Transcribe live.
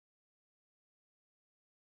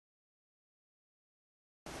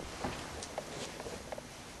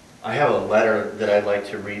I have a letter that I'd like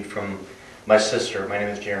to read from my sister. My name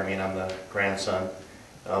is Jeremy, and I'm the grandson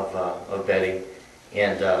of Betty.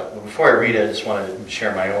 And before I read it, I just wanted to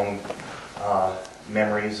share my own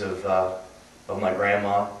memories of my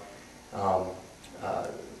grandma. I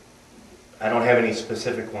don't have any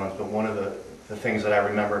specific ones, but one of the things that I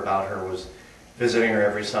remember about her was visiting her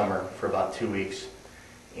every summer for about 2 weeks.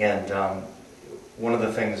 And one of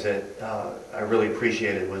the things that I really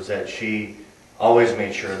appreciated was that she always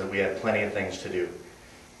made sure that we had plenty of things to do.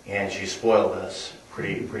 And she spoiled us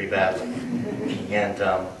pretty badly. And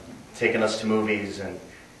taking us to movies and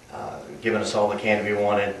giving us all the candy we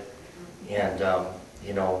wanted. And,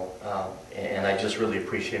 and I just really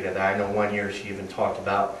appreciated that. I know one year she even talked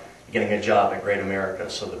about getting a job at Great America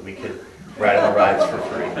so that we could ride on the rides for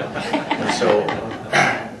free. And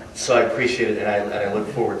so I appreciate it, and I look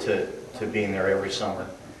forward to being there every summer.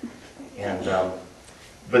 And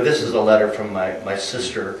but this is a letter from my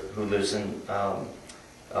sister who lives in the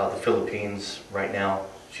Philippines right now.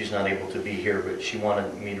 She's not able to be here, but she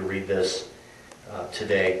wanted me to read this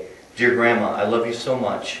today. Dear Grandma, I love you so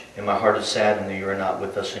much, and my heart is saddened that you are not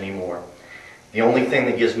with us anymore. The only thing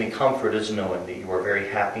that gives me comfort is knowing that you are very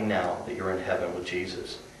happy now that you're in heaven with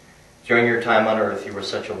Jesus. During your time on earth, you were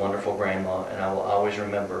such a wonderful grandma, and I will always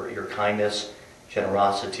remember your kindness,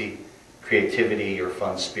 generosity, creativity, your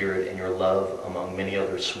fun spirit, and your love, among many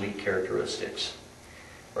other sweet characteristics.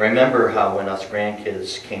 I remember how when us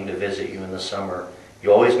grandkids came to visit you in the summer,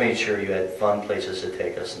 you always made sure you had fun places to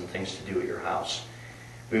take us and things to do at your house.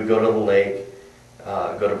 We would go to the lake,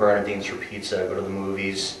 go to Bernadine's for pizza, go to the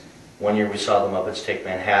movies. One year we saw the Muppets Take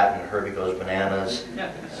Manhattan, Herbie Goes Bananas,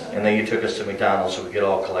 and then you took us to McDonald's so we could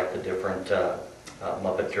all collect the different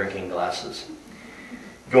Muppet drinking glasses.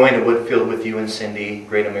 Going to Woodfield with you and Cindy,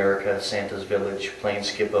 Great America, Santa's Village, playing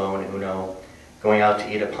Skip-O and Uno, going out to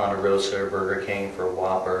eat at Ponderosa or Burger King for a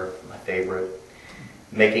Whopper, my favorite,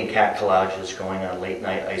 making cat collages, going on late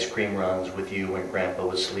night ice cream runs with you when Grandpa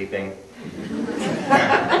was sleeping,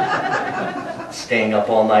 staying up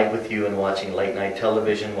all night with you and watching late night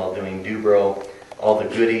television while doing Dubro, all the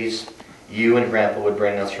goodies you and Grandpa would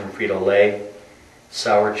bring us from Frito-Lay,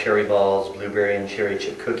 sour cherry balls, blueberry and cherry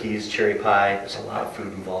chip cookies, cherry pie, there's a lot of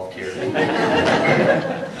food involved here,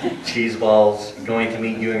 cheese balls, going to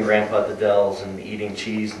meet you and Grandpa at the Dells and eating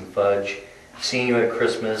cheese and fudge, seeing you at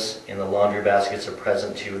Christmas in the laundry baskets of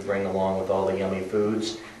presents you would bring along with all the yummy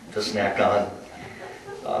foods to snack on,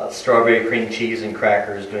 strawberry cream cheese and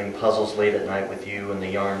crackers, doing puzzles late at night with you and the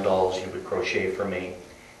yarn dolls you would crochet for me,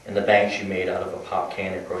 and the banks you made out of a pop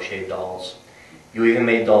can of crocheted dolls. You even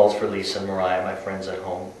made dolls for Lisa and Mariah, my friends at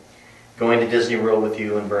home. Going to Disney World with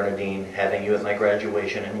you and Bernadine, having you at my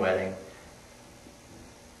graduation and wedding.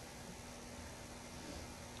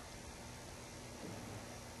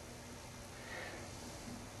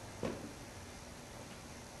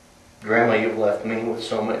 Grandma, you've left me with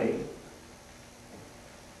so many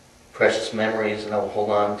precious memories that I will hold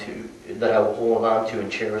on to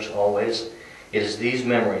and cherish always. It is these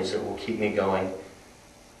memories that will keep me going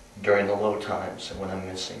during the low times and when I'm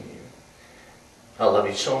missing you. I love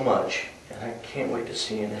you so much, and I can't wait to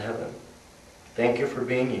see you in heaven. Thank you for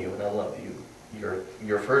being you, and I love you.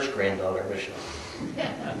 Your first granddaughter, Michelle.